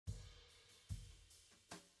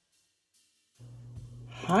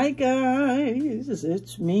Hi guys,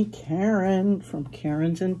 it's me, Karen, from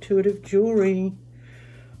Karen's Intuitive Jewelry.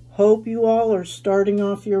 Hope you all are starting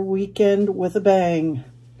off your weekend with a bang.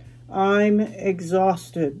 I'm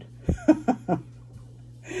exhausted.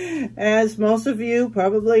 As most of you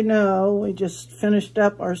probably know, we just finished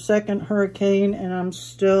up our second hurricane and I'm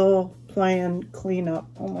still playing cleanup.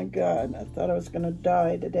 Oh my God, I thought I was gonna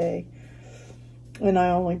die today. And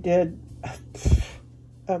I only did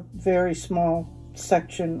a very small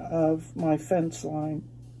section of my fence line.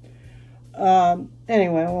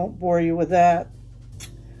 Anyway, I won't bore you with that.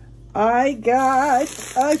 I got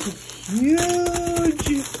a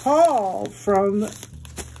huge call from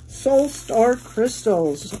Soul Star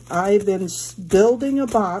Crystals. I've been building a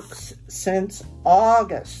box since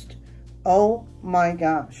August. Oh my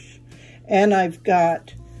gosh. And I've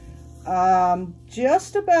got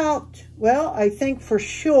just about, well, I think for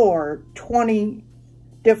sure 20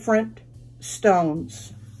 different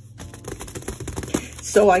stones.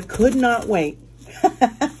 So I could not wait.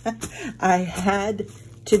 I had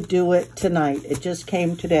to do it tonight. It just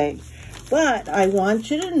came today. But I want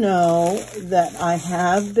you to know that I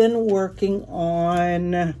have been working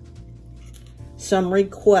on some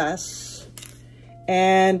requests.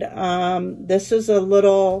 And this is a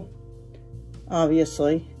little,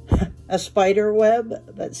 obviously, a spider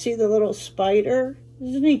web. But see the little spider?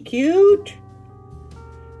 Isn't he cute?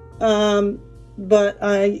 But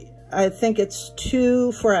I think it's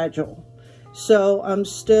too fragile. So I'm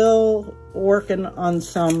still working on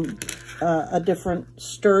some, a different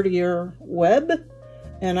sturdier web,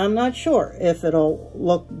 and I'm not sure if it'll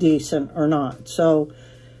look decent or not. So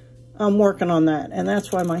I'm working on that, and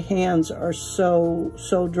that's why my hands are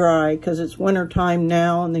so dry, because it's winter time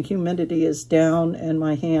now and the humidity is down and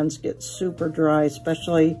my hands get super dry,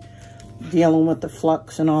 especially dealing with the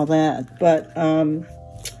flux and all that. But,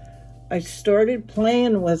 I started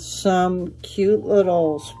playing with some cute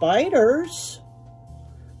little spiders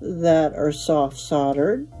that are soft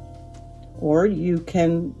soldered, or you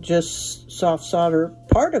can just soft solder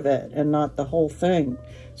part of it and not the whole thing.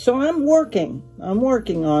 So I'm working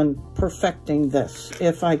on perfecting this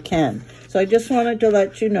if I can. So I just wanted to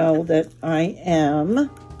let you know that I am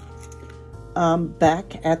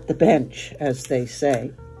back at the bench, as they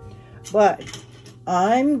say. But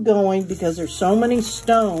I'm going, because there's so many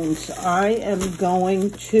stones, I am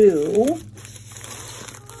going to,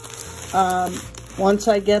 once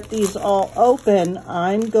I get these all open,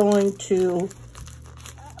 I'm going to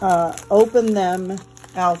open them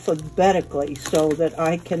alphabetically so that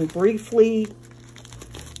I can briefly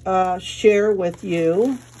share with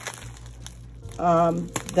you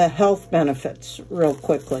the health benefits real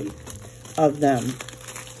quickly of them.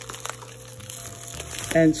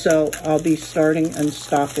 And so I'll be starting and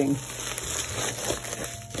stopping.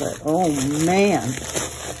 But, oh man.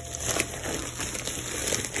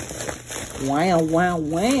 Wow, wow,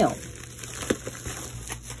 wow.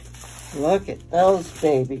 Look at those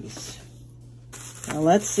babies. Now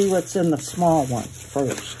let's see what's in the small one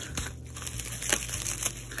first.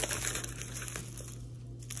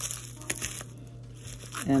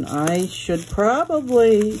 And I should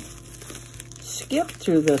probably skip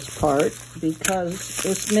through this part because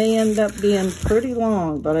this may end up being pretty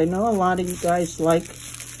long, but I know a lot of you guys like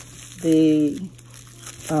the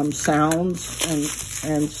sounds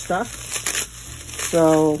and stuff.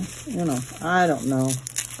 So, you know, I don't know.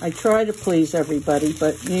 I try to please everybody,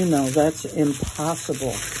 but you know, that's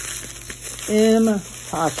impossible.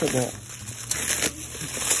 Impossible.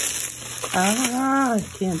 Ah, I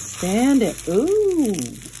can't stand it. Ooh,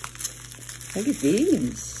 look at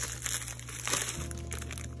these.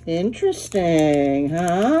 Interesting,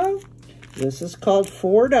 huh? This is called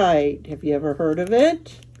Fordite. Have you ever heard of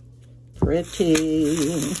it?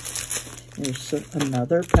 Pretty. Here's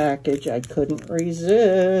another package. I couldn't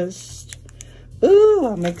resist. Ooh,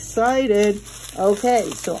 I'm excited. Okay,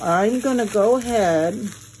 so I'm going to go ahead.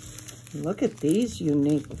 Look at these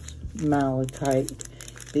unique malachite.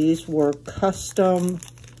 These were custom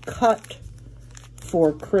cut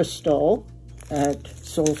for crystal at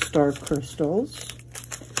Soul Star Crystals.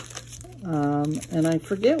 And I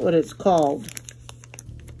forget what it's called,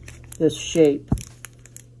 this shape.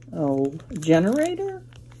 Oh, generator,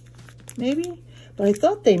 maybe? But I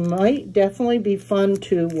thought they might definitely be fun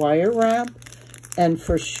to wire wrap, and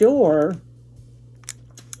for sure,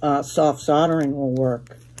 soft soldering will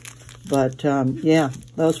work. But, yeah,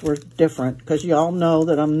 those were different, because you all know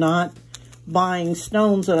that I'm not buying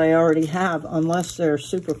stones that I already have unless they're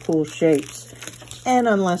super cool shapes, and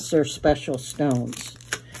unless they're special stones.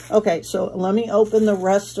 Okay, so let me open the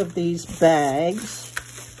rest of these bags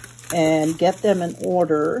and get them in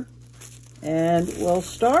order. and we'll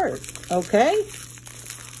start, okay?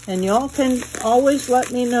 And y'all can always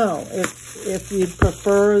let me know if you'd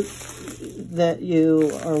prefer that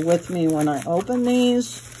you are with me when I open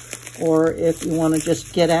these, or if you want to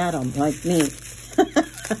just get at them like me.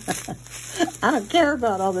 I don't care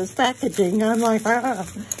about all this packaging. I'm like,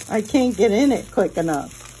 I can't get in it quick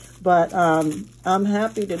enough. But I'm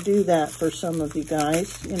happy to do that for some of you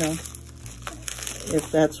guys, you know, if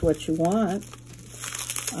that's what you want.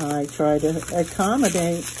 I try to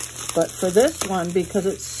accommodate. But for this one, because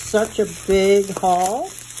it's such a big haul,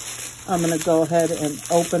 I'm going to go ahead and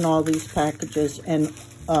open all these packages and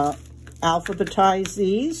alphabetize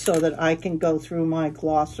these so that I can go through my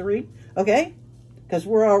glossary, okay? Because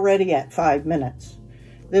we're already at 5 minutes.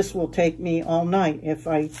 This will take me all night if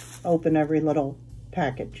I open every little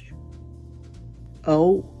package.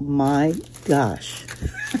 Oh my gosh.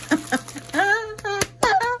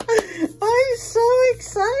 I'm so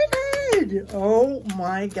excited. Oh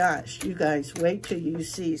my gosh. You guys, wait till you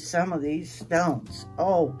see some of these stones.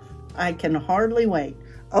 Oh, I can hardly wait.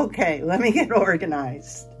 Okay, let me get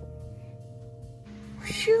organized.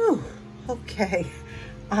 Phew. Okay,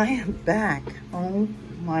 I am back. Oh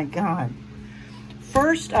my God.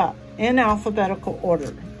 First up, in alphabetical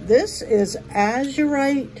order, this is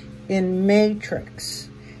azurite in matrix,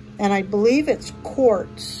 and I believe it's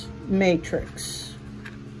quartz matrix.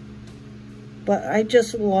 But I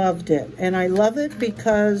just loved it, and I love it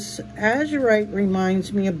because azurite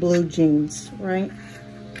reminds me of blue jeans, right?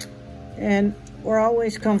 And we're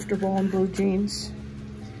always comfortable in blue jeans.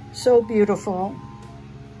 So beautiful.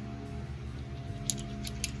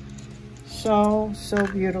 So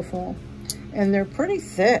beautiful. And they're pretty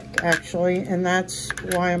thick, actually, and that's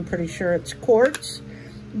why I'm pretty sure it's quartz.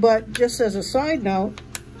 But just as a side note,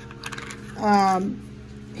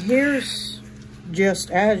 here's just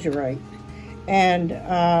azurite. And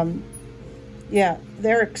yeah,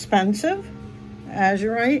 they're expensive,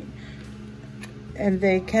 azurite, and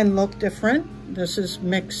they can look different. This is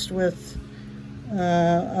mixed with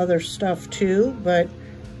other stuff too, but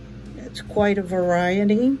it's quite a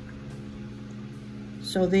variety.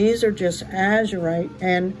 So these are just azurite,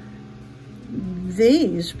 and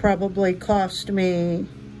these probably cost me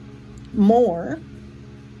more,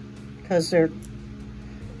 because they're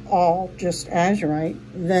all just azurite,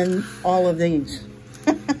 than all of these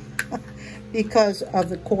because of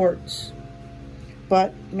the quartz.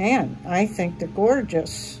 But man, I think they're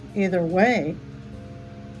gorgeous either way.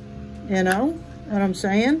 You know what I'm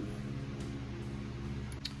saying?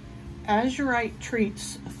 Azurite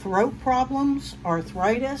treats throat problems,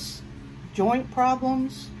 arthritis, joint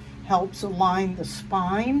problems, helps align the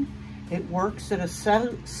spine. It works at a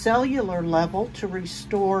cellular level to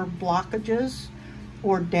restore blockages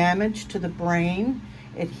or damage to the brain.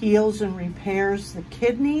 It heals and repairs the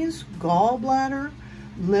kidneys, gallbladder,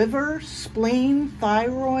 liver, spleen,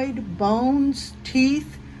 thyroid, bones,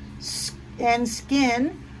 teeth, and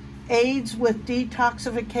skin, aids with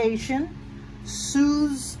detoxification,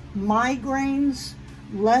 soothes migraines,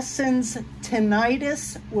 lessens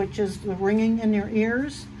tinnitus, which is the ringing in your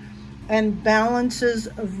ears, and balances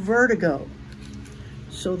vertigo.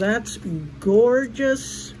 So that's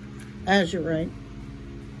gorgeous azurite.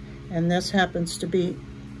 And this happens to be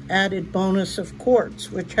added bonus of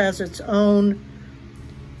quartz, which has its own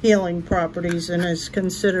healing properties and is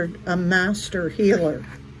considered a master healer.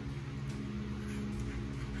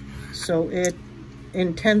 So it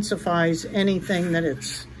intensifies anything that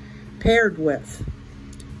it's paired with.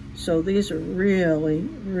 So these are really,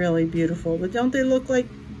 really beautiful. But don't they look like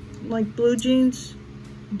blue jeans?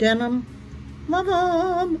 Denim? Love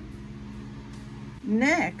them!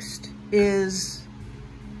 Next is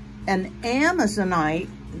an Amazonite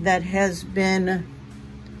that has been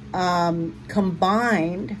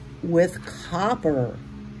combined with copper.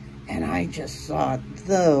 And I just thought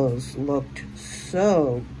those looked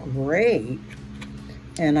so great.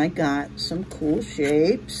 And I got some cool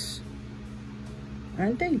shapes.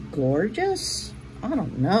 Aren't they gorgeous? I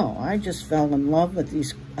don't know. I just fell in love with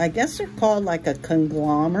these. I guess they're called like a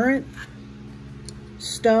conglomerate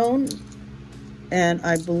stone. And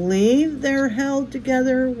I believe they're held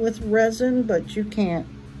together with resin, but you can't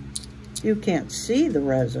see the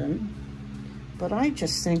resin. But I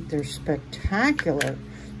just think they're spectacular.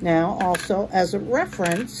 Now, also as a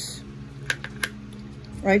reference,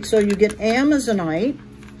 right, so you get Amazonite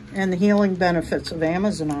and the healing benefits of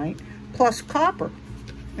Amazonite, plus copper.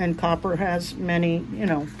 And copper has many, you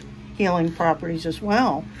know, healing properties as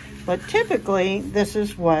well. But typically, this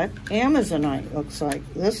is what Amazonite looks like.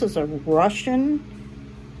 This is a Russian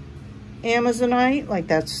Amazonite, like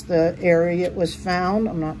that's the area it was found.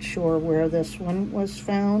 I'm not sure where this one was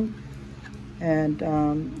found. And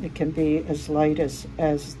it can be as light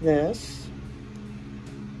as this.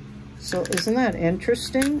 So isn't that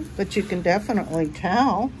interesting? But you can definitely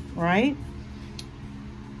tell, right?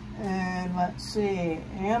 And let's see,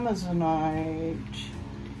 Amazonite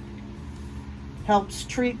helps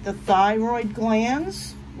treat the thyroid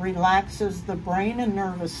glands, relaxes the brain and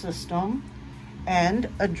nervous system, and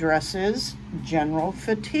addresses general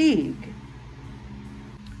fatigue.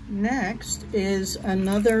 Next is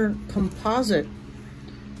another composite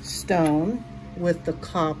stone with the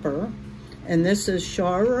copper, and this is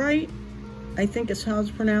charoite, I think is how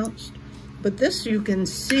it's pronounced. But this, you can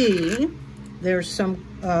see there's some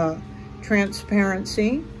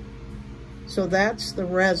transparency, so that's the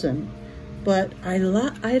resin. But I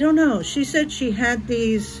don't know, she said she had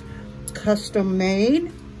these custom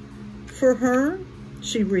made for her.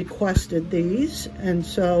 She requested these, and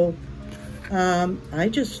so I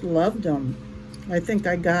just loved them. I think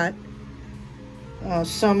I got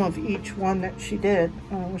some of each one that she did.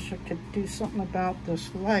 I wish I could do something about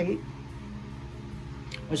this light.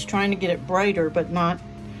 I was trying to get it brighter, but not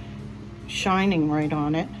shining right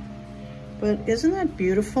on it. But isn't that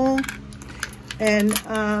beautiful? And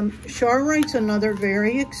charoite's another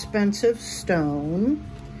very expensive stone,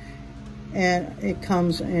 and it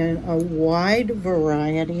comes in a wide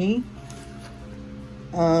variety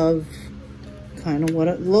of kind of what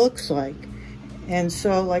it looks like. And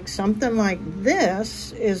so like something like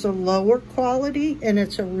this is a lower quality, and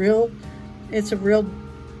it's a real,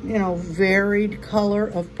 you know, varied color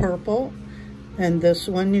of purple. And this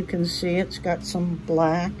one, you can see it's got some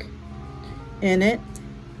black in it.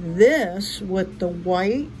 This with the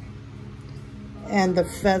white and the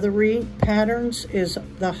feathery patterns is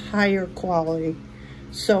the higher quality.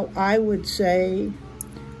 So I would say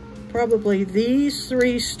probably these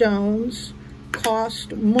three stones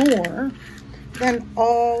cost more than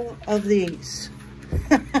all of these.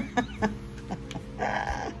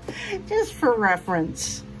 Just for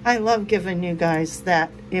reference. I love giving you guys that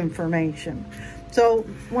information. So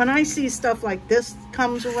when I see stuff like this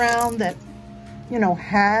comes around that, you know,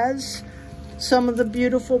 has some of the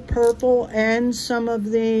beautiful purple and some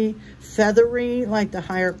of the feathery, like the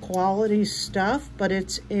higher quality stuff, but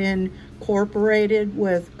it's incorporated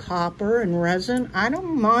with copper and resin, I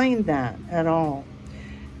don't mind that at all.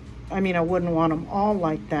 I mean, I wouldn't want them all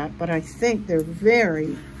like that, but I think they're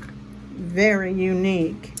very, very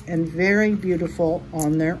unique and very beautiful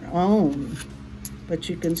on their own. But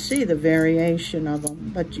you can see the variation of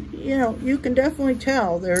them. But you know, you can definitely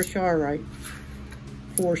tell they're charoite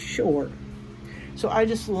for sure. So I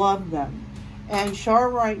just love them. And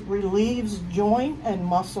charoite relieves joint and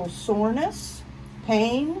muscle soreness,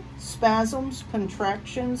 pain, spasms,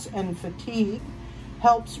 contractions, and fatigue,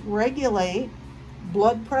 helps regulate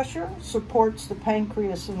blood pressure, supports the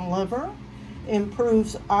pancreas and liver,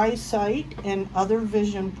 improves eyesight and other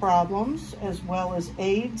vision problems, as well as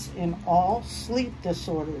aids in all sleep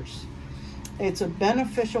disorders. It's a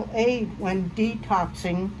beneficial aid when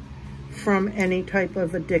detoxing from any type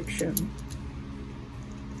of addiction.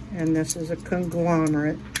 And this is a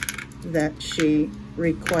conglomerate that she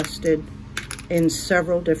requested in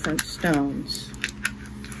several different stones.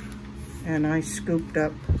 And I scooped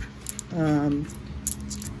up 2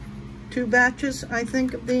 batches, I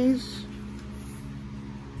think, of these.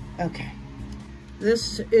 Okay,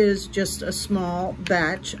 this is just a small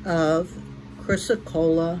batch of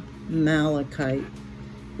chrysocolla malachite,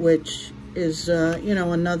 which is, you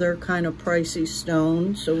know, another kind of pricey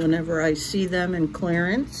stone. So whenever I see them in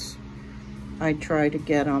clearance, I try to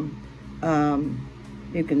get them.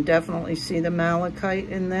 You can definitely see the malachite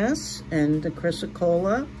in this and the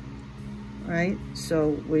chrysocolla, right?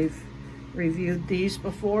 So we've reviewed these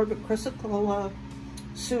before, but chrysocolla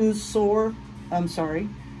soothes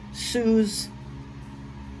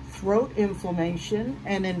throat inflammation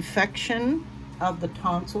and infection of the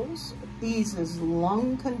tonsils, eases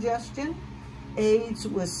lung congestion, aids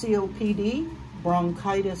with COPD,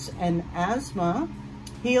 bronchitis, and asthma,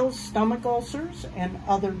 heals stomach ulcers and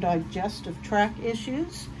other digestive tract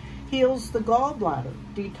issues, heals the gallbladder,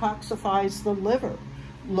 detoxifies the liver,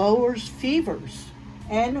 lowers fevers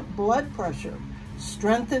and blood pressure,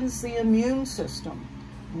 strengthens the immune system,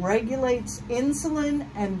 regulates insulin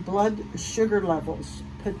and blood sugar levels,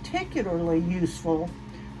 particularly useful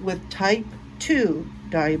with type 2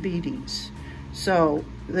 diabetes. So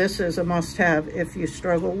this is a must-have if you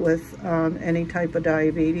struggle with any type of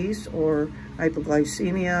diabetes or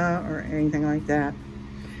hypoglycemia or anything like that.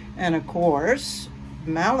 And of course,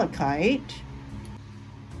 malachite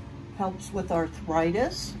helps with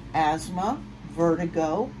arthritis, asthma,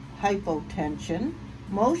 vertigo, hypotension,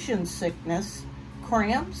 motion sickness,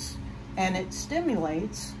 cramps, and it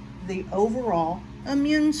stimulates the overall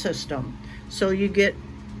immune system. So you get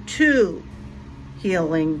 2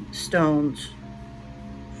 healing stones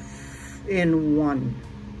in one.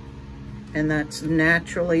 And that's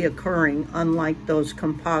naturally occurring, unlike those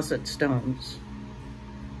composite stones.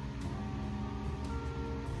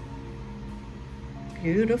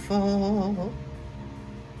 Beautiful.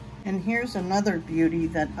 And here's another beauty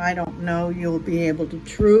that I don't know you'll be able to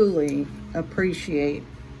truly appreciate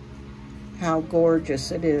how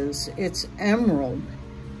gorgeous it is. It's emerald,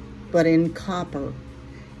 but in copper.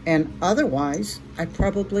 And otherwise, I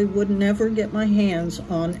probably would never get my hands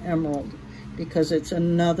on emerald because it's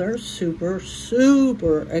another super,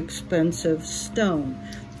 super expensive stone.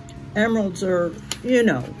 Emeralds are, you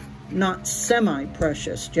know, not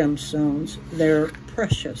semi-precious gemstones. They're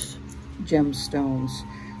precious gemstones.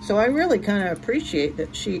 So I really kind of appreciate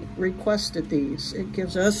that she requested these. It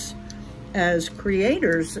gives us as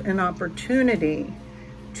creators an opportunity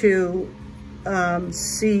to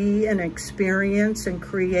see and experience and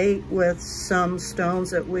create with some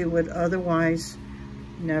stones that we would otherwise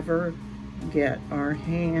never get our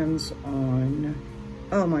hands on.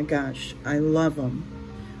 Oh my gosh, I love them.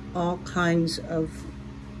 All kinds of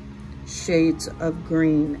shades of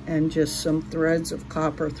green and just some threads of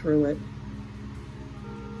copper through it.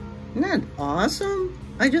 Isn't that awesome?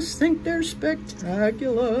 I just think they're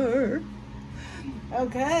spectacular.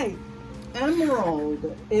 Okay,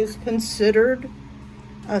 emerald is considered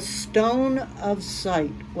a stone of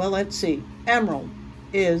sight. Well, let's see. Emerald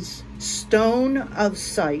is stone of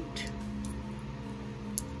sight,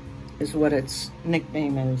 is what its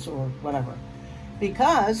nickname is, or whatever,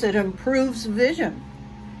 because it improves vision,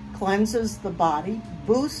 cleanses the body,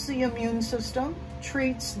 boosts the immune system,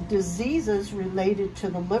 treats diseases related to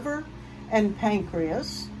the liver and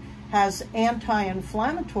pancreas, has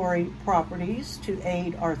anti-inflammatory properties to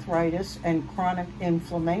aid arthritis and chronic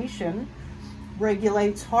inflammation,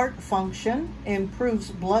 regulates heart function,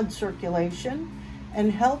 improves blood circulation,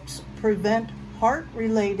 and helps prevent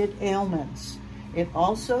heart-related ailments. It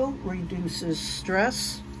also reduces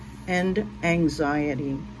stress and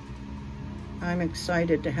anxiety. I'm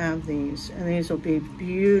excited to have these, and these will be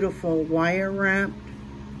beautiful wire wrapped,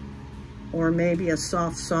 or maybe a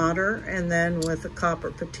soft solder, and then with a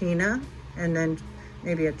copper patina, and then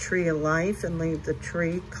maybe a tree of life and leave the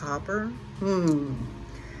tree copper.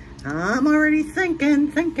 I'm already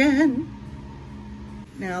thinking.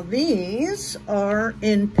 Now these are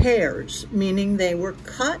in pairs, meaning they were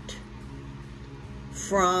cut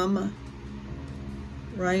from,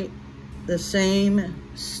 right, the same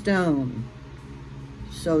stone.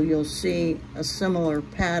 So you'll see a similar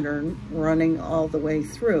pattern running all the way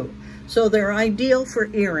through. So they're ideal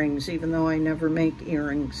for earrings, even though I never make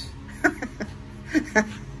earrings.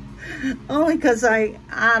 Only because I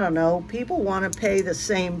don't know, people want to pay the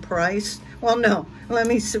same price. Well, no, let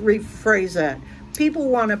me rephrase that. People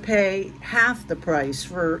want to pay half the price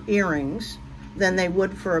for earrings than they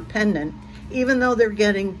would for a pendant, even though they're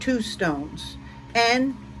getting 2 stones.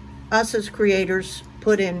 And us as creators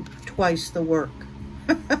put in twice the work.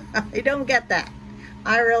 I don't get that.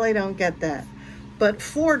 I really don't get that. But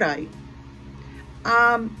Fordite,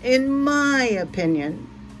 in my opinion,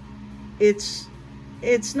 it's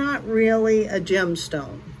not really a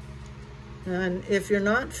gemstone. And if you're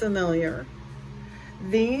not familiar,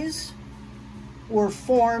 these were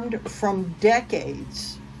formed from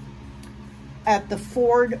decades at the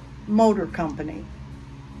Ford Motor Company,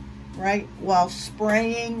 right? While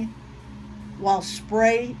spray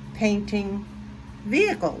painting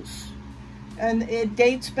vehicles. And it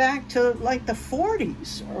dates back to like the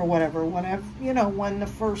 40s or whatever, whenever, you know, when the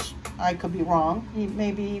first, I could be wrong,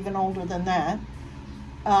 maybe even older than that.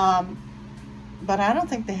 But I don't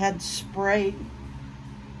think they had spray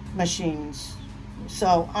machines,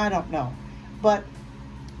 so I don't know. But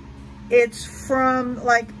it's from,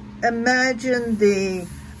 like, imagine the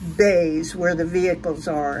bays where the vehicles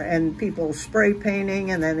are, and people spray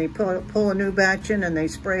painting, and then they pull a new batch in, and they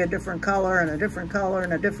spray a different color and a different color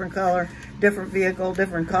and a different color, different vehicle,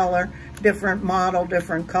 different color, different model,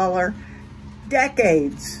 different color.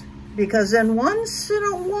 Decades. Because then once in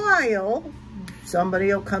a while, somebody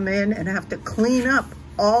will come in and have to clean up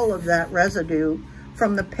all of that residue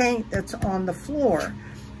from the paint that's on the floor.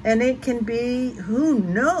 And it can be who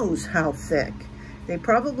knows how thick. They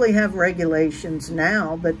probably have regulations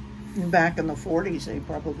now, but back in the 40s, they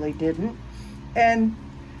probably didn't. And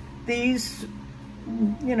these,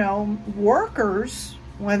 you know, workers,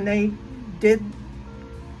 when they did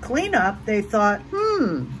cleanup, they thought,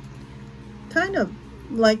 kind of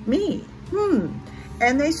like me,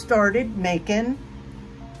 And they started making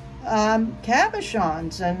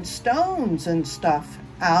cabochons and stones and stuff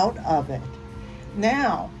out of it.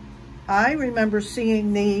 Now, I remember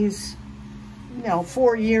seeing these,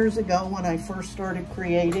 4 years ago when I first started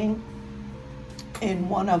creating in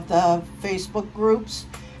one of the Facebook groups,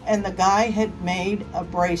 and the guy had made a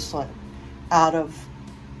bracelet out of,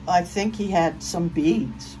 I think he had some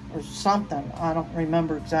beads or something. I don't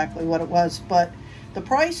remember exactly what it was, but the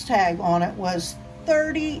price tag on it was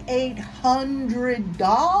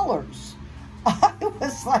 $3,800. I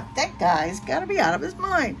was like, that guy's got to be out of his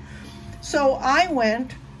mind. So I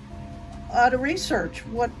went to research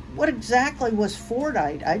what exactly was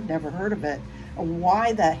Fordite. I'd never heard of it.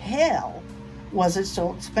 Why the hell was it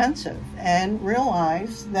so expensive? And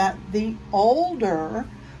realized that the older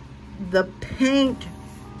the paint,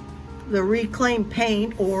 the reclaimed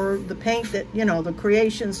paint, or the paint that, the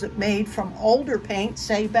creations that made from older paint,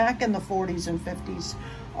 say back in the 40s and 50s,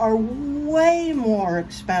 are way more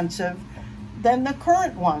expensive than the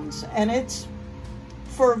current ones. And it's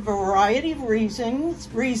for a variety of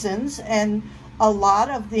reasons, and a lot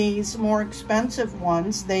of these more expensive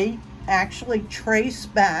ones, they actually trace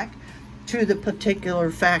back to the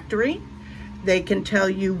particular factory. They can tell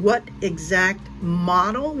you what exact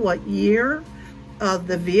model, what year of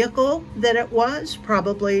the vehicle that it was,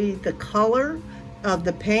 probably the color of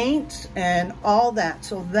the paints and all that.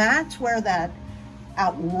 So that's where that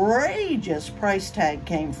outrageous price tag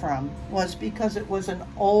came from, was because it was an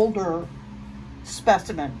older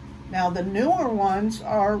specimen. Now the newer ones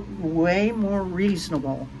are way more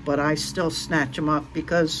reasonable, but I still snatch them up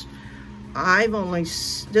because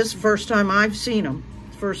this is the first time I've seen them.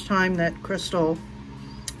 First time that Crystal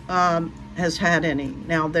has had any.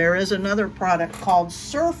 Now there is another product called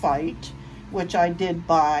Surfite, which I did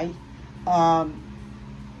buy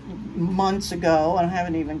months ago, and I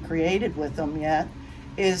haven't even created with them yet.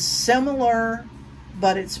 Is similar,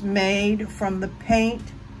 but it's made from the paint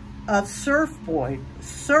of surfboards.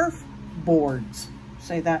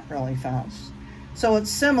 Say that really fast. So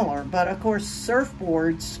it's similar, but of course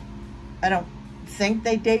surfboards, I don't think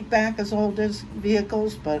they date back as old as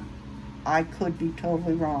vehicles, but I could be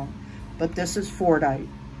totally wrong. But this is Fordite.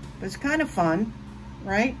 It's kind of fun,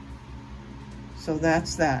 right? So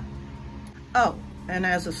that's that. Oh, and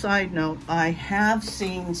as a side note, I have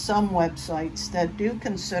seen some websites that do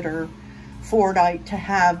consider Fordite to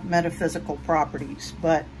have metaphysical properties,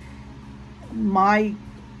 but my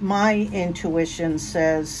intuition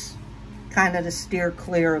says kind of to steer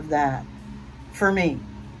clear of that, for me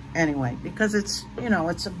anyway, because it's,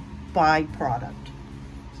 it's a byproduct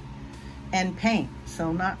and paint,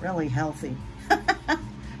 so not really healthy.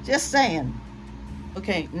 Just saying.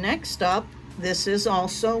 Okay, next up, this is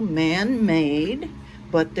also man-made,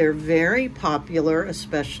 but they're very popular,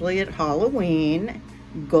 especially at Halloween,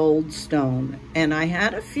 Goldstone. And I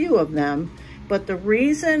had a few of them, but the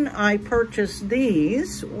reason I purchased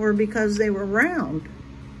these were because they were round,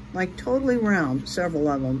 like totally round, several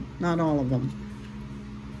of them, not all of them.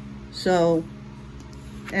 So,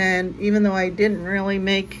 and even though I didn't really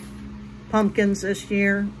make pumpkins this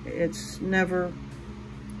year, it's never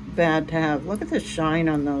bad to have. Look at the shine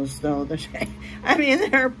on those though. I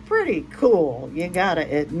mean, they're pretty cool, you gotta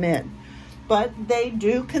admit. But they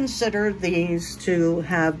do consider these to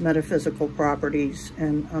have metaphysical properties,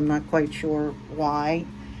 and I'm not quite sure why.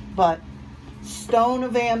 But Stone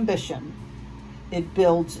of Ambition. It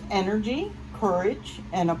builds energy, courage,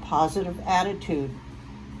 and a positive attitude.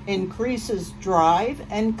 Increases drive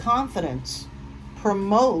and confidence.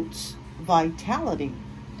 Promotes vitality.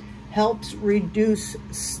 Helps reduce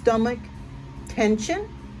stomach tension.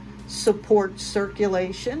 Supports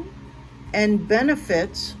circulation. And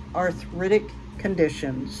benefits arthritic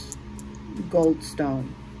conditions. Goldstone.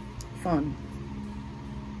 Fun.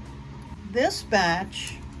 This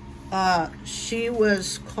batch, she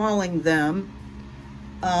was calling them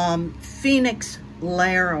Phoenix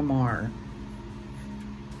Larimar,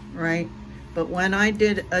 right? But when I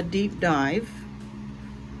did a deep dive,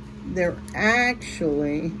 they're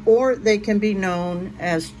actually, or they can be known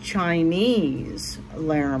as Chinese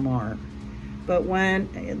Larimar. But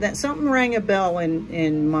when that, something rang a bell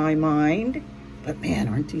in my mind. But man,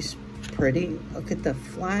 aren't these pretty? Look at the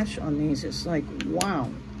flash on these. It's like,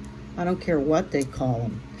 wow. I don't care what they call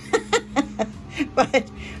them. but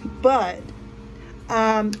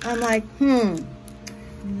I'm like,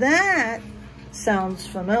 that sounds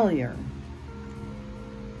familiar,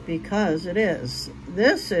 because it is.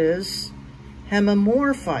 This is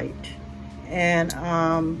hemimorphite, and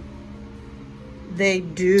they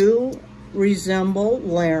do resemble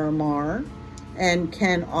Larimar and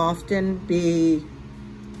can often be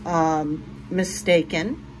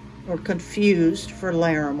mistaken or confused for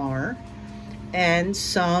Larimar, and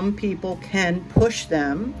some people can push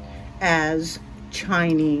them as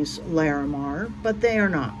Chinese Larimar, but they are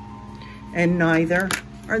not. And neither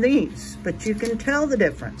are these, but you can tell the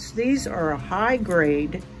difference. These are a high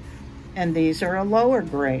grade and these are a lower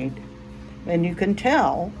grade. And you can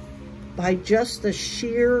tell by just the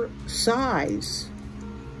sheer size,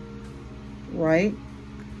 right?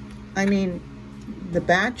 I mean, the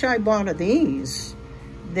batch I bought of these,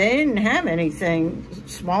 they didn't have anything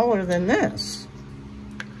smaller than this.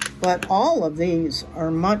 But all of these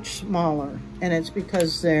are much smaller, and it's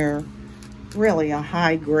because they're really a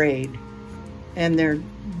high grade, and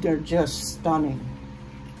they're just stunning.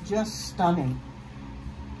 Just stunning.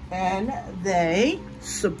 And they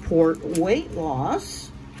support weight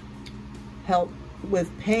loss, help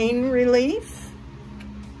with pain relief,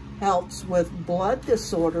 helps with blood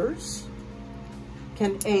disorders,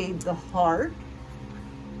 can aid the heart,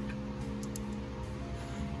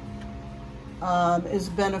 is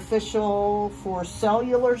beneficial for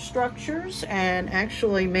cellular structures and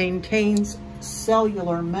actually maintains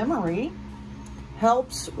cellular memory,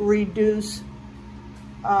 helps reduce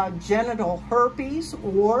genital herpes,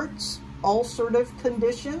 warts, ulcerative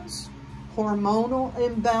conditions, hormonal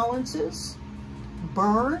imbalances,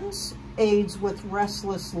 burns, aids with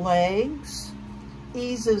restless legs,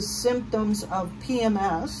 eases symptoms of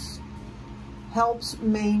PMS, helps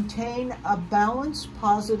maintain a balanced,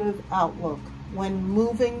 positive outlook when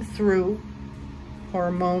moving through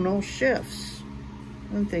hormonal shifts.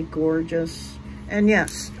 Aren't they gorgeous? And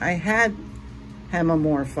yes, I had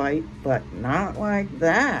hemimorphite, but not like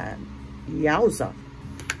that. Yowza.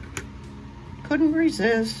 Couldn't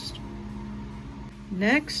resist.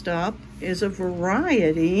 Next up is a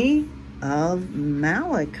variety of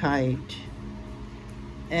malachite.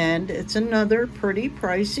 And it's another pretty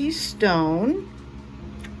pricey stone.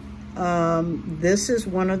 This is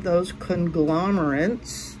one of those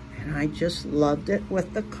conglomerates, and I just loved it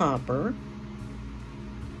with the copper.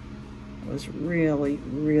 It was really,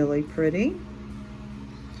 really pretty.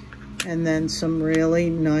 And then some really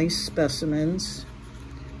nice specimens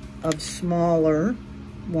of smaller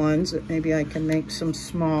ones that maybe I can make some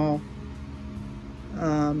small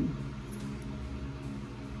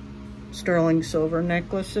sterling silver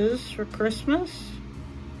necklaces for Christmas.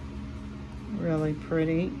 Really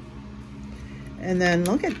pretty. And then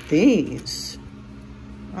look at these.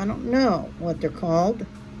 I don't know what they're called,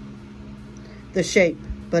 the shape,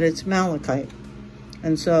 but it's malachite.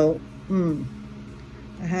 And so,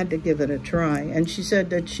 I had to give it a try. And she said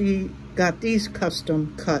that she got these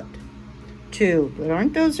custom cut too. But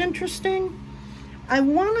aren't those interesting? I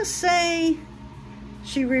want to say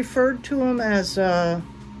she referred to them as a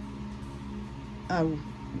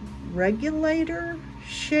regulator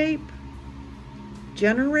shape,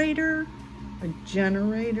 generator, a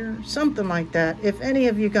generator, something like that, if any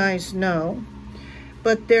of you guys know.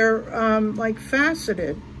 But they're like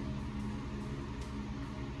faceted.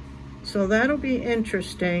 So that'll be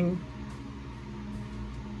interesting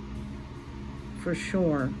for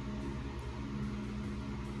sure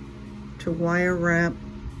to wire wrap,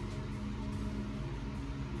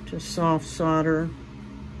 to soft solder.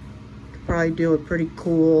 Probably do a pretty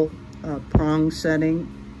cool prong setting,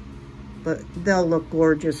 but they'll look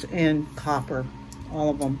gorgeous in copper, all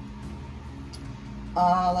of them.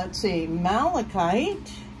 Let's see,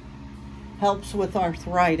 malachite helps with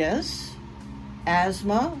arthritis,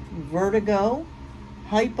 asthma, vertigo,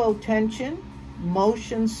 hypotension,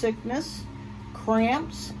 motion sickness,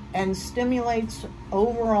 cramps, and stimulates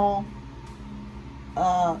overall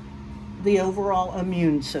the overall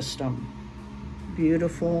immune system.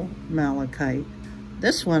 Beautiful malachite.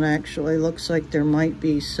 This one actually looks like there might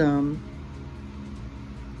be some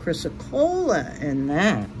chrysocolla in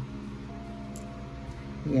that.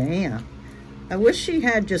 Yeah. I wish she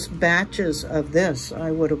had just batches of this.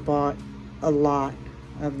 I would have bought a lot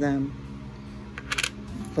of them.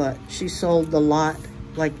 But she sold the lot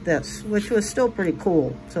like this, which was still pretty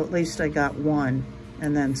cool. So at least I got one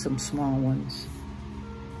and then some small ones.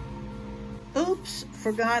 Oops,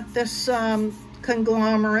 forgot this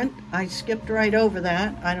conglomerate. I skipped right over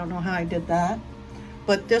that. I don't know how I did that.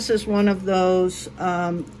 But this is one of those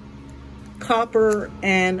copper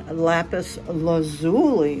and lapis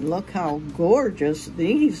lazuli. Look how gorgeous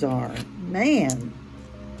these are. Man,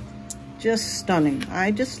 just stunning.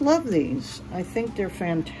 I just love these. I think they're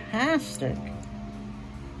fantastic.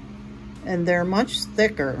 And they're much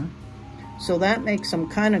thicker, so that makes them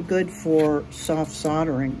kind of good for soft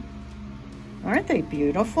soldering. Aren't they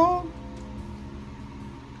beautiful?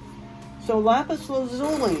 So lapis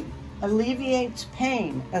lazuli alleviates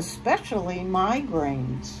pain, especially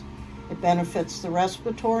migraines. It benefits the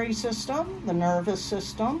respiratory system, the nervous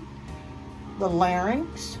system, the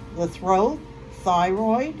larynx, the throat,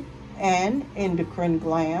 thyroid, and endocrine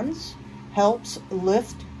glands, helps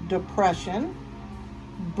lift depression,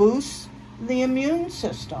 boosts the immune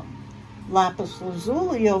system. Lapis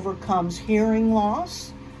lazuli overcomes hearing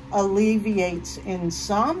loss, alleviates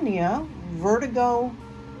insomnia, vertigo,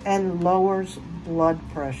 and lowers blood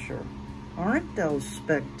pressure. Aren't those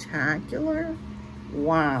spectacular?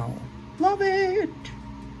 Wow, love it.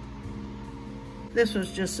 This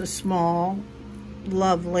was just a small,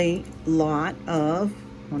 lovely lot of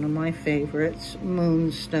one of my favorites,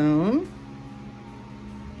 moonstone.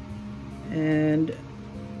 And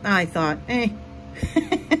I thought,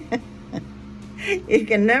 you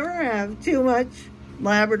can never have too much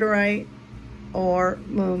labradorite or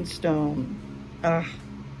moonstone. I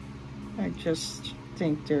just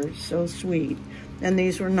think they're so sweet. And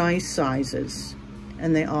these were nice sizes,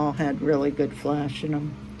 and they all had really good flash in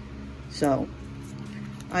them. So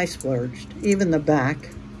I splurged. Even the back,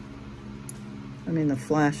 I mean, the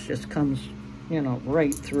flash just comes, you know,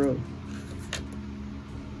 right through.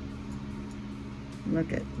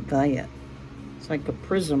 Look at that. It's like a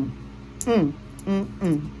prism.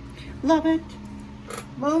 Love it.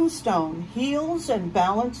 Moonstone heals and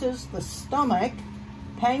balances the stomach,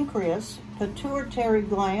 pancreas, pituitary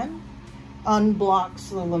gland, unblocks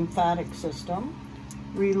the lymphatic system,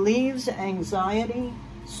 relieves anxiety,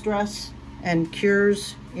 stress, and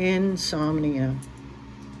cures insomnia.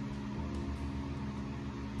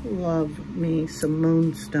 Love me some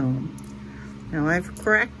moonstone. Now I've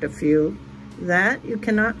cracked a few. That you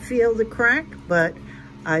cannot feel the crack, but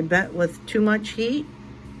I bet with too much heat,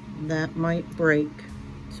 that might break.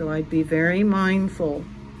 So I'd be very mindful,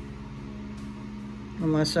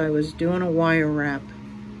 unless I was doing a wire wrap.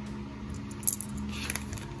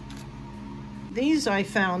 These I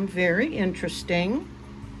found very interesting.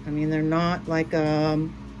 I mean, they're not like a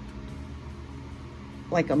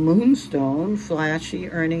moonstone, flashy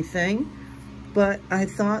or anything, but I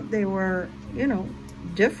thought they were, you know,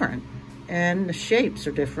 different. And the shapes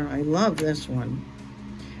are different. I love this one.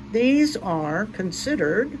 These are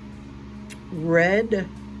considered red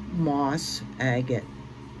moss agate.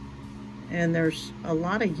 And there's a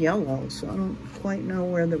lot of yellow, so I don't quite know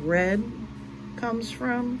where the red comes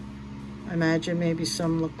from. I imagine maybe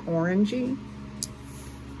some look orangey.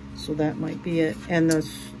 So that might be it. And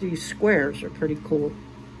these squares are pretty cool.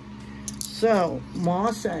 So,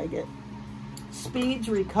 moss agate speeds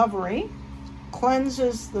recovery,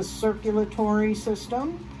 cleanses the circulatory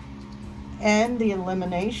system and the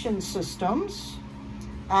elimination systems,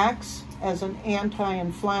 acts as an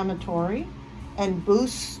anti-inflammatory and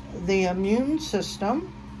boosts the immune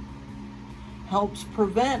system, helps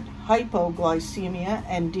prevent hypoglycemia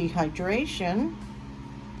and dehydration,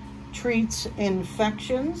 treats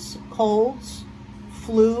infections, colds,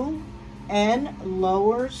 flu, and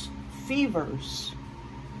lowers fevers.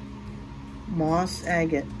 Moss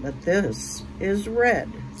agate, but this is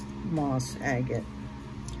red moss agate.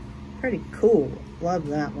 Pretty cool. Love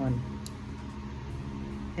that one.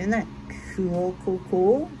 Isn't that cool,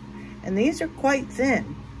 cool? And these are quite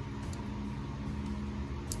thin.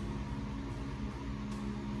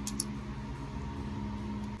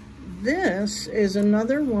 This is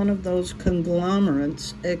another one of those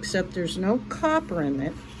conglomerates, except there's no copper in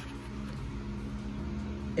it.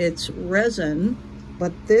 It's resin,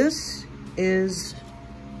 but this is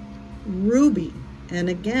ruby. And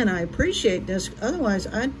again, I appreciate this. Otherwise,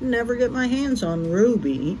 I'd never get my hands on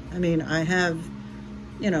ruby. I mean, I have,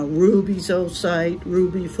 you know, ruby zoisite,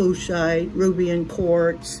 ruby fuchsite, ruby in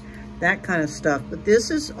quartz, that kind of stuff. But this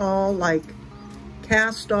is all like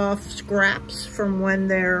cast off scraps from when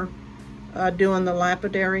they're doing the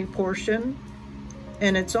lapidary portion.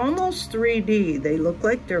 And it's almost 3D. They look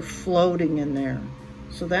like they're floating in there.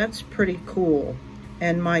 So that's pretty cool.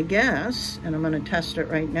 And my guess, and I'm going to test it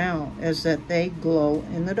right now, is that they glow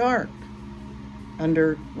in the dark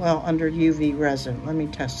under UV resin. Let me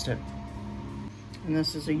test it. And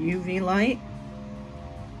this is a UV light.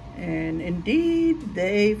 And indeed,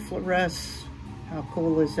 they fluoresce. How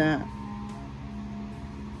cool is that?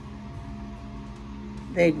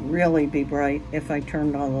 They'd really be bright if I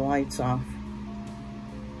turned all the lights off.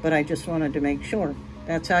 But I just wanted to make sure.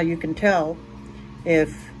 That's how you can tell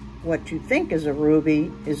if what you think is a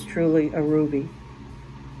ruby is truly a ruby.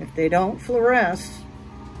 If they don't fluoresce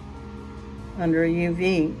under a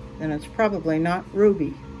UV, then it's probably not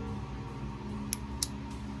ruby.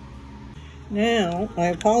 Now, I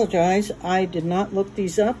apologize, I did not look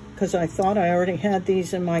these up because I thought I already had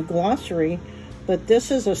these in my glossary, but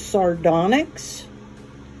this is a sardonyx,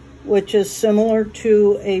 which is similar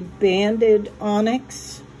to a banded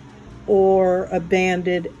onyx or a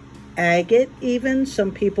banded agate even.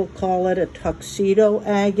 Some people call it a tuxedo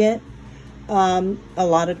agate. A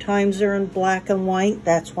lot of times they're in black and white.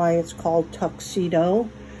 That's why it's called tuxedo.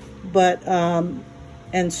 But,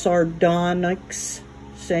 and sardonyx,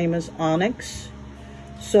 same as onyx.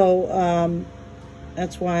 So,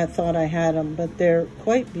 that's why I thought I had them, but they're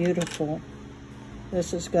quite beautiful.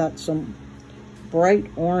 This has got some bright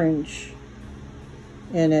orange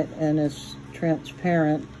in it and it's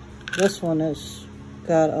transparent. This one has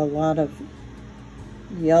got a lot of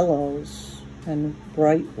yellows and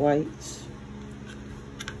bright whites.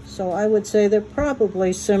 So I would say they're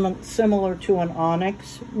probably similar to an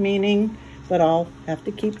onyx meaning, but I'll have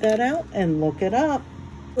to keep that out and look it up.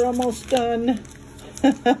 We're almost done.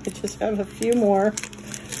 I just have a few more.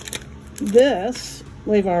 This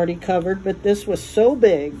we've already covered, but this was so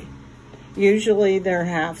big. Usually they're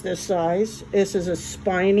half this size. This is a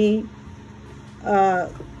spiny oyster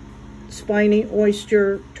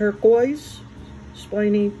turquoise.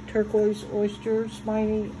 Spiny turquoise oyster.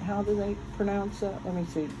 Spiny, how do they pronounce that? Let me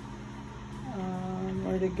see.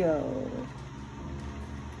 Where'd it go?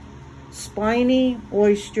 Spiny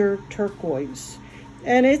oyster turquoise.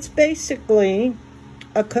 And it's basically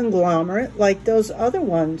a conglomerate like those other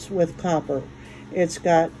ones with copper. It's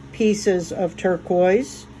got pieces of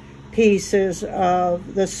turquoise, pieces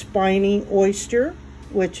of the spiny oyster,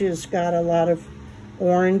 which has got a lot of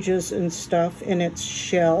oranges and stuff in its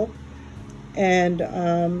shell, and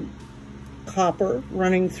copper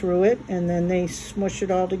running through it, and then they smush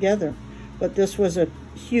it all together. But this was a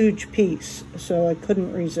huge piece, so I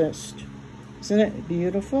couldn't resist. Isn't it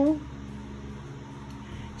beautiful?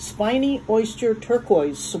 Spiny oyster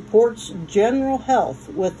turquoise supports general health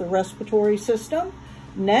with the respiratory system,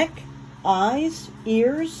 neck, eyes,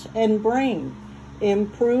 ears, and brain.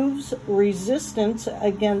 Improves resistance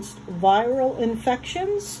against viral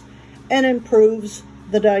infections and improves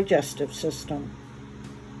the digestive system.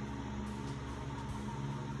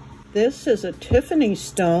 This is a Tiffany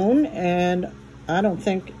stone, and I don't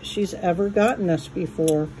think she's ever gotten this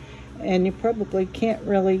before, and you probably can't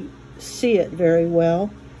really see it very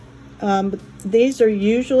well. But these are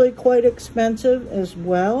usually quite expensive as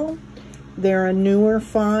well. They're a newer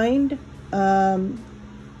find, and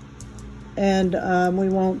we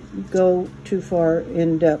won't go too far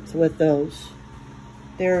in depth with those.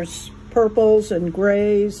 There's purples and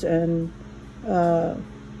grays and kind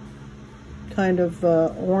of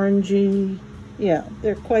orangey. Yeah,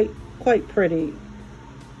 they're quite pretty.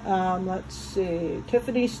 Let's see.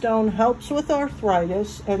 Tiffany stone helps with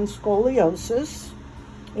arthritis and scoliosis,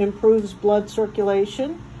 improves blood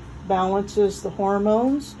circulation, balances the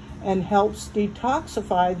hormones, and helps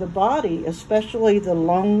detoxify the body, especially the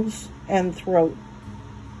lungs and throat.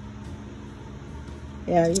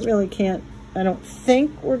 Yeah, you really can't, I don't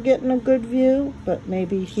think we're getting a good view, but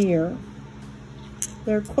maybe here.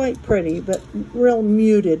 They're quite pretty, but real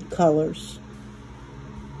muted colors.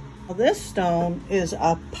 Well, this stone is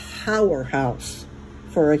a powerhouse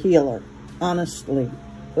for a healer, honestly.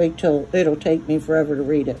 Wait till, it'll take me forever to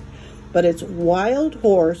read it. But it's wild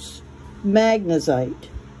horse magnesite.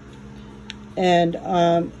 And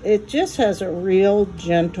it just has a real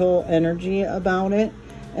gentle energy about it.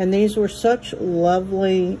 And these were such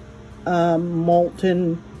lovely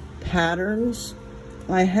molten patterns.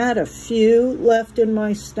 I had a few left in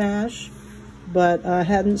my stash, but I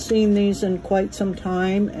hadn't seen these in quite some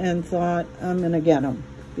time and thought I'm going to get them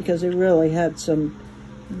because they really had some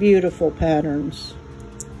beautiful patterns.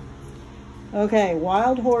 Okay,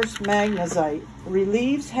 wild horse magnesite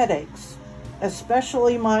relieves headaches,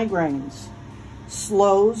 especially migraines,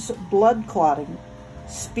 slows blood clotting,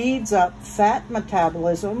 speeds up fat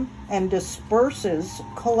metabolism, and disperses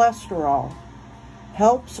cholesterol,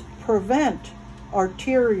 helps prevent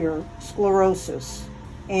arterial sclerosis,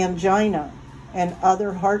 angina, and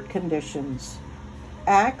other heart conditions,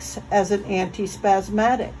 acts as an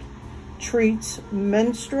antispasmodic, treats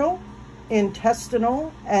menstrual,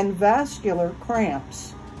 intestinal, and vascular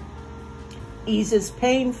cramps, eases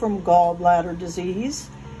pain from gallbladder disease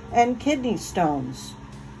and kidney stones,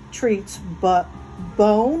 treats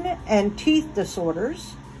bone and teeth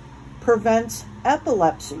disorders, prevents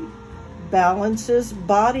epilepsy, balances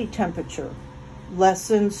body temperature,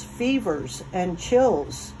 lessens fevers and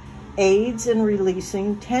chills, aids in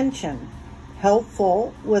releasing tension,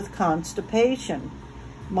 helpful with constipation,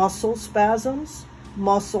 muscle spasms,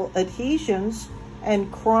 muscle adhesions,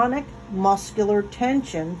 and chronic muscular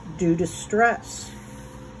tension due to stress.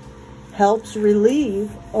 Helps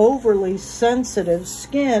relieve overly sensitive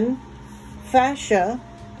skin, fascia,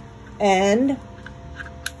 and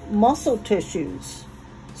muscle tissues,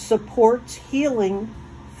 supports healing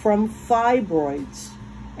from fibroids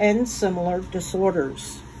and similar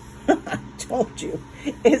disorders. I told you,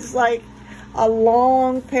 it's like a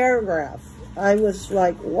long paragraph. I was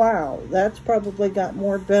like, wow, that's probably got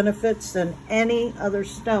more benefits than any other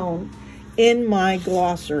stone in my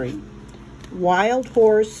glossary. Wild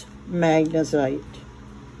horse magnesite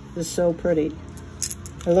is so pretty.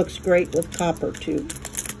 It looks great with copper too.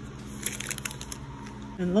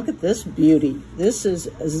 And look at this beauty. This is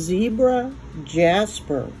zebra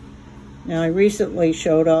jasper. Now I recently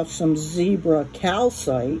showed off some zebra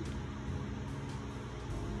calcite,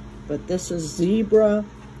 but this is zebra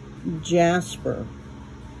jasper.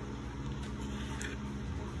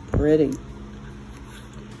 Pretty.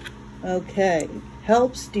 Okay,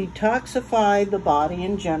 helps detoxify the body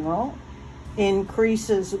in general,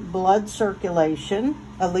 increases blood circulation,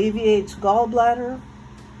 alleviates gallbladder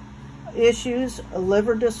issues,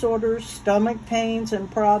 liver disorders, stomach pains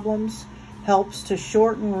and problems, helps to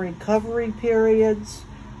shorten recovery periods,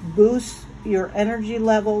 boosts your energy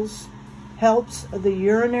levels, helps the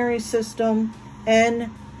urinary system and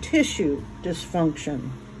tissue dysfunction.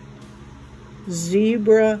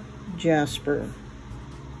 Zebra jasper.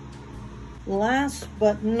 Last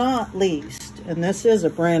but not least, and this is a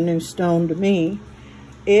brand new stone to me,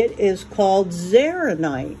 it is called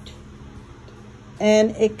zeronite.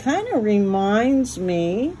 And it kind of reminds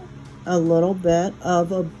me a little bit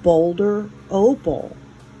of a boulder opal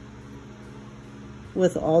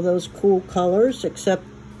with all those cool colors, except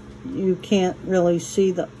you can't really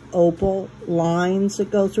see the opal lines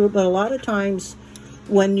that go through it. But a lot of times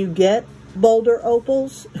when you get boulder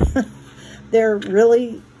opals, there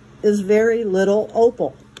really is very little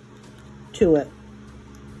opal to it.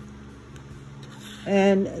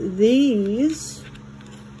 And these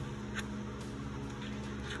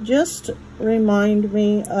just remind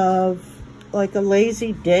me of like a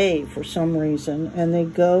lazy day for some reason, and they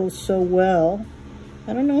go so well.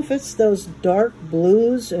 I don't know if it's those dark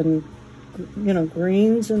blues and, you know,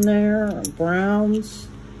 greens in there or browns.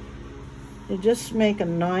 They just make a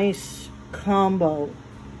nice combo.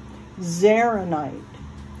 Zeronite.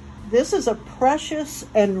 This is a precious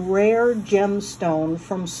and rare gemstone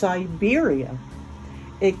from Siberia.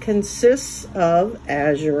 It consists of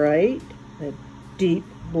azurite, a deep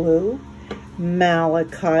blue,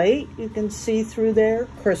 malachite, you can see through there,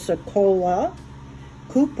 chrysocolla,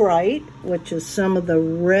 cuprite, which is some of the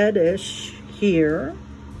reddish here,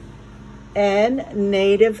 and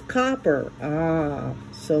native copper.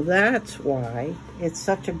 So that's why it's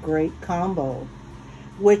such a great combo,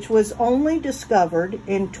 which was only discovered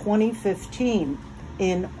in 2015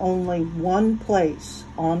 in only one place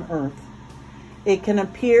on Earth. It can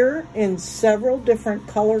appear in several different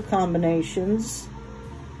color combinations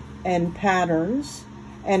and patterns,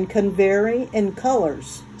 and can vary in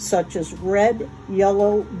colors such as red,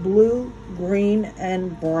 yellow, blue, green,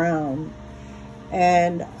 and brown.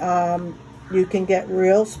 And you can get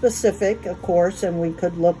real specific, of course, and we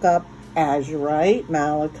could look up azurite,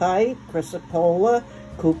 malachite, chrysocolla,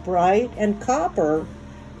 cuprite, and copper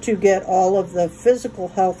to get all of the physical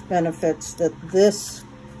health benefits that this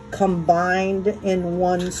combined in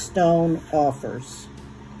one stone offers.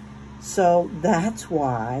 So that's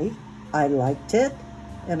why I liked it,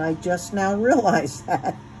 and I just now realized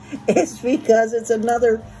that. It's because it's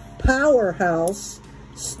another powerhouse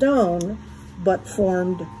stone, but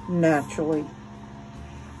formed naturally.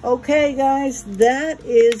 Okay, guys, that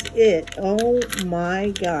is it. Oh my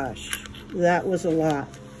gosh, that was a lot.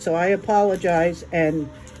 So I apologize, and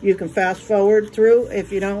you can fast forward through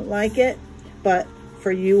if you don't like it. But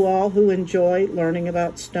for you all who enjoy learning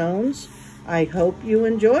about stones, I hope you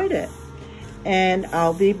enjoyed it. And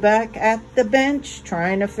I'll be back at the bench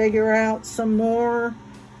trying to figure out some more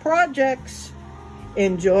projects.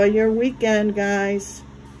 Enjoy your weekend, guys.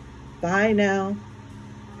 Bye now.